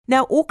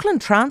Now,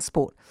 Auckland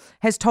Transport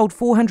has told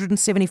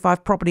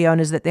 475 property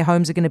owners that their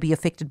homes are going to be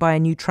affected by a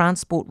new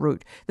transport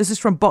route. This is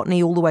from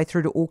Botany all the way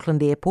through to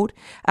Auckland Airport.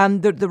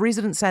 The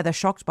residents say they're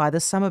shocked by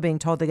this. Some are being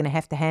told they're going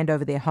to hand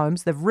over their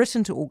homes. They've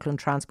written to Auckland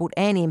Transport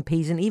and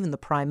MPs and even the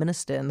Prime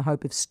Minister in the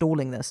hope of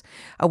stalling this.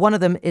 One of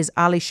them is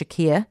Ali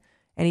Shakir,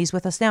 and he's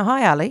with us now.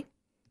 Hi, Ali.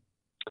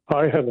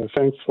 Hi, Heather.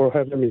 Thanks for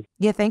having me.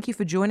 Yeah, thank you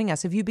for joining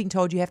us. Have you been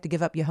told you have to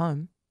give up your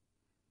home?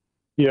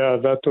 Yeah,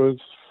 that was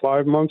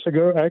 5 months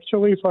ago.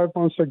 Actually, 5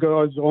 months ago,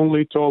 I was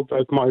only told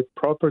that my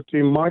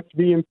property might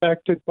be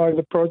impacted by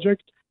the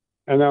project,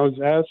 and I was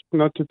asked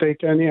not to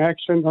take any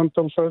action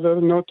until further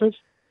notice.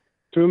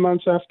 2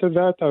 months after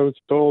that, I was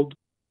told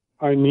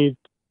I need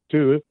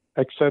to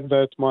accept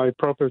that my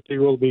property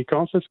will be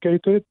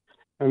confiscated,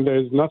 and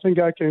there's nothing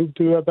I can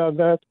do about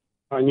that.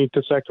 I need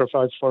to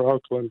sacrifice for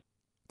Auckland.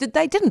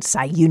 They didn't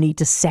say you need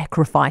to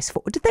sacrifice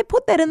for. Did they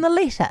put that in the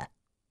letter?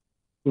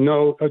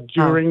 No,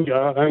 during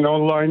an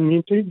online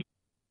meeting,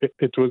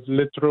 it was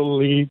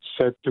literally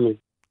said to me.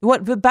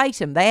 What,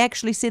 verbatim? They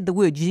actually said the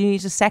words, you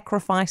need to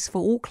sacrifice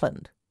for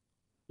Auckland.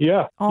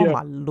 Yeah. Oh, yeah.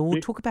 my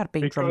Lord. Talk about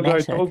being because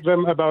dramatic. I told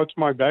them about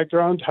my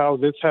background, how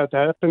this had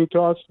happened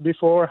to us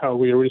before, how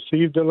we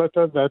received a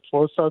letter that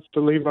forced us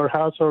to leave our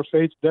house or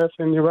face death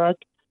in Iraq,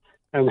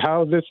 and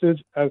how this is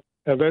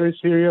a very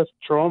serious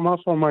trauma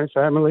for my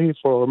family,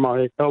 for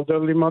my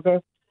elderly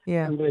mother.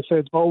 Yeah. And they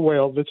said, oh,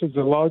 well, this is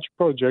a large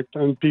project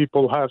and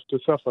people have to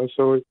suffer,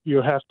 so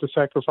you have to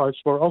sacrifice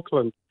for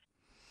Auckland.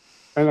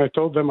 And I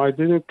told them I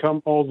didn't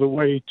come all the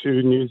way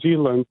to New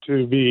Zealand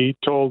to be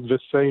told the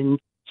same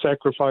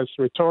sacrifice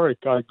rhetoric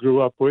I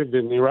grew up with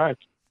in Iraq.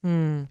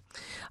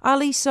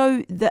 Ali,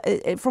 so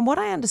from what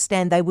I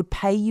understand, they would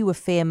pay you a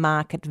fair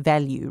market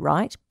value,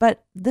 right?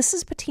 But this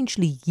is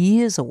potentially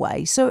years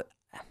away. So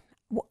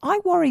I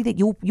worry that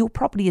your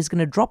property is going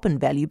to drop in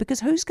value, because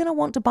who's going to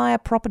want to buy a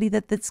property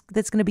that's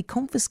going to be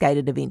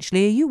confiscated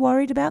eventually? Are you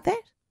worried about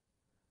that?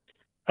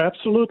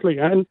 Absolutely.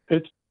 And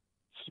it's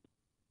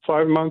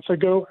 5 months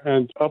ago,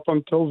 and up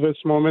until this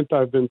moment,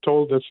 I've been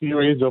told a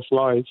series of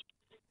lies.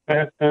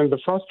 And the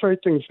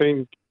frustrating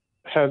thing,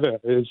 Heather,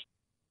 is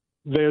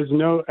there's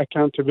no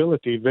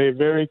accountability. They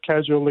very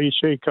casually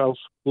shake off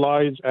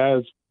lies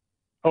as,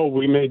 oh,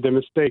 we made a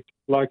mistake.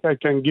 Like, I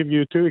can give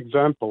you two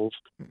examples.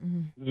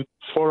 Mm-hmm.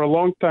 For a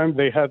long time,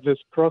 they had this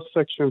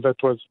cross-section that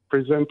was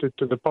presented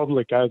to the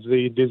public as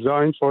the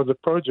design for the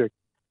project.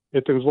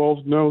 It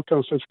involved no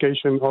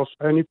confiscation of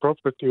any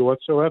property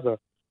whatsoever.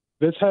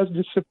 This has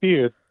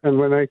disappeared, and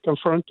when I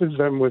confronted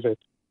them with it,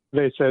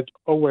 they said,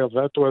 oh, well,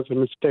 that was a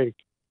mistake.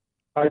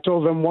 I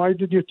told them, why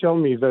did you tell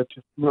me that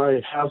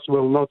my house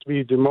will not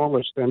be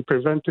demolished, and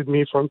prevented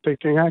me from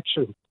taking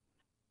action?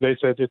 They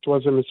said it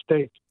was a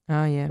mistake.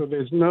 Oh, yeah. So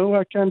there's no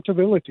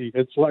accountability.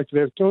 It's like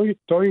they're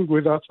toying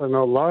with us and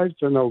our lives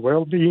and our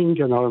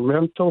well-being and our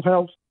mental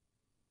health.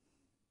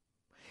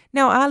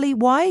 Now, Ali,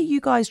 why are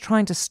you guys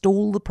trying to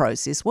stall the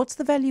process? What's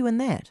the value in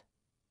that?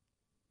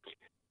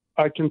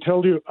 I can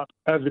tell you,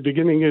 at the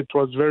beginning, it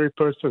was very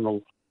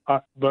personal.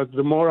 But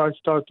the more I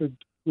started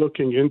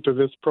looking into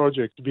this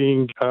project,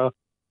 being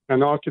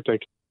an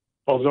architect,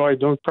 although I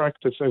don't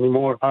practice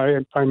anymore,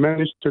 I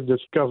managed to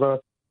discover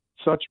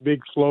such big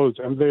flaws,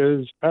 and there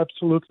is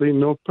absolutely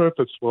no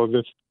purpose for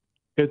this.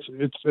 It's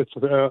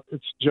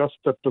just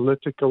a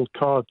political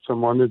card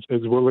someone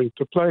is willing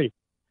to play,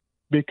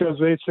 because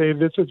they say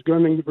this is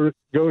going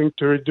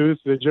to reduce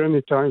the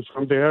journey time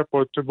from the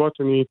airport to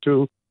Botany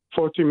to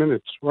 40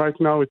 minutes. Right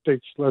now, it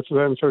takes less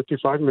than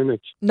 35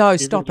 minutes. No,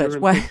 stop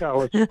it. Wait.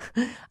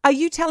 Are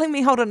you telling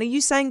me, hold on, are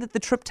you saying that the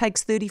trip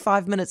takes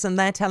 35 minutes and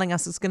they're telling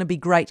us it's going to be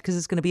great because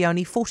it's going to be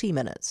only 40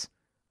 minutes?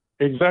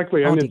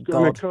 Exactly, and it's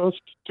going to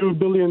cost $2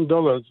 billion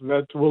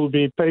that will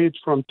be paid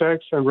from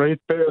tax and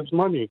ratepayers'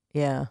 money.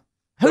 Yeah.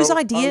 Whose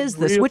idea is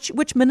this?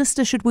 Which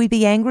minister should we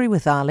be angry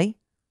with, Ali?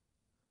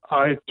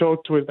 I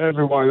talked with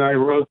everyone. I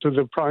wrote to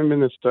the Prime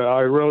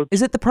Minister.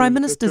 Is it the Prime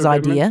Minister's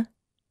idea?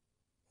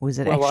 Or is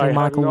it actually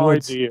Michael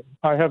Woods?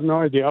 I have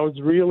no idea. I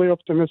was really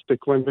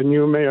optimistic when the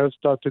new mayor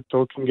started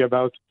talking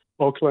about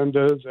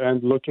Aucklanders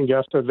and looking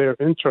after their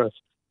interests.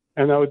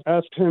 And I would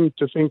ask him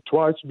to think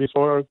twice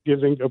before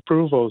giving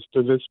approvals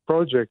to this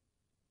project,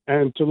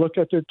 and to look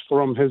at it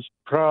from his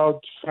proud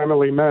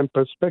family man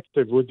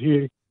perspective. Would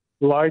he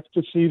like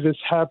to see this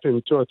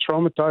happen to a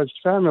traumatized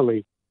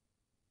family?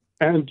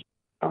 And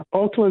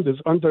Auckland is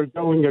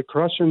undergoing a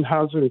crushing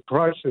housing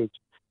crisis.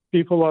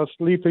 People are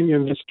sleeping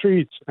in the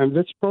streets, and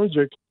this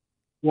project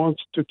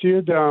wants to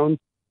tear down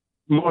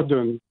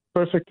modern,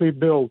 perfectly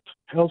built,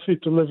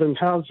 healthy-to-live-in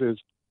houses.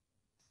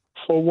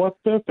 For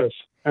what purpose?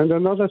 And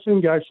another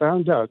thing I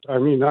found out, I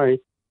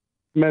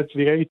met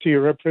the AT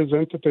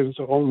representatives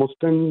almost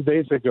 10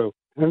 days ago,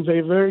 and they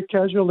very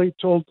casually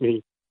told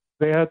me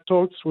they had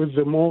talks with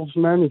the mall's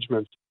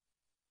management.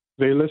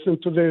 They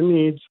listened to their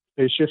needs.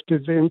 They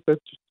shifted the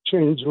input to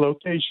change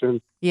location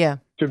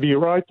to be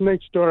right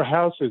next to our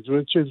houses,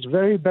 which is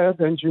very bad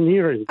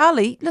engineering.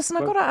 Ali, listen,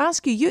 I've got to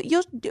ask you,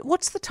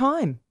 what's the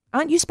time?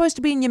 Aren't you supposed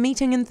to be in your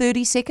meeting in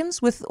 30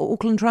 seconds with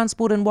Auckland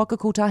Transport and Waka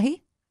Kotahi?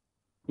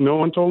 No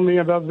one told me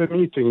about the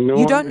meeting.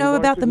 You don't know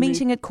about the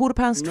meeting at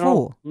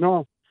 4:15?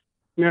 No.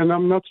 And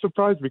I'm not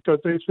surprised because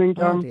they think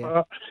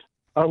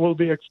I will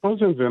be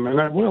exposing them,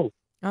 and I will.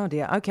 Oh,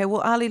 dear. Okay,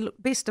 well, Ali, look,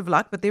 best of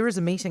luck, but there is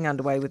a meeting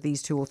underway with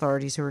these two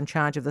authorities who are in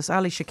charge of this.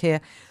 Ali Shakir,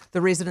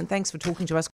 the resident, thanks for talking to us.